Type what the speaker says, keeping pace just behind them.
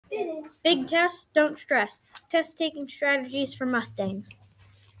Big tests, don't stress. Test-taking strategies for Mustangs.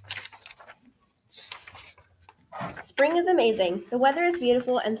 Spring is amazing. The weather is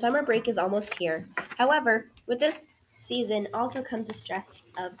beautiful and summer break is almost here. However, with this season also comes the stress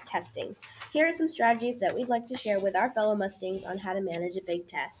of testing. Here are some strategies that we'd like to share with our fellow Mustangs on how to manage a big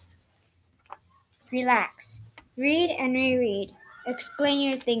test. Relax. Read and reread. Explain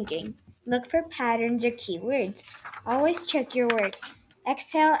your thinking. Look for patterns or keywords. Always check your work.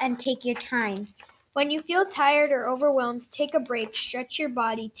 Exhale and take your time. When you feel tired or overwhelmed, take a break, stretch your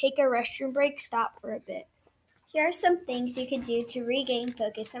body, take a restroom break, stop for a bit. Here are some things you can do to regain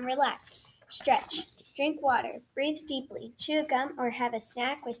focus and relax. Stretch, drink water, breathe deeply, chew gum, or have a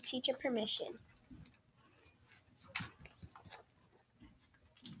snack with teacher permission.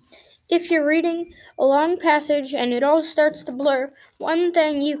 If you're reading a long passage and it all starts to blur, one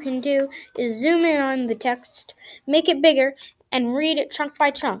thing you can do is zoom in on the text, make it bigger, and read it chunk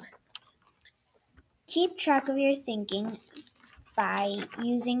by chunk. Keep track of your thinking by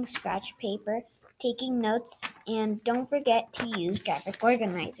using scratch paper, taking notes, and don't forget to use graphic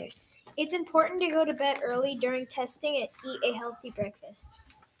organizers. It's important to go to bed early during testing and eat a healthy breakfast.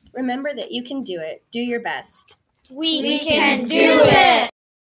 Remember that you can do it. Do your best. We can do it!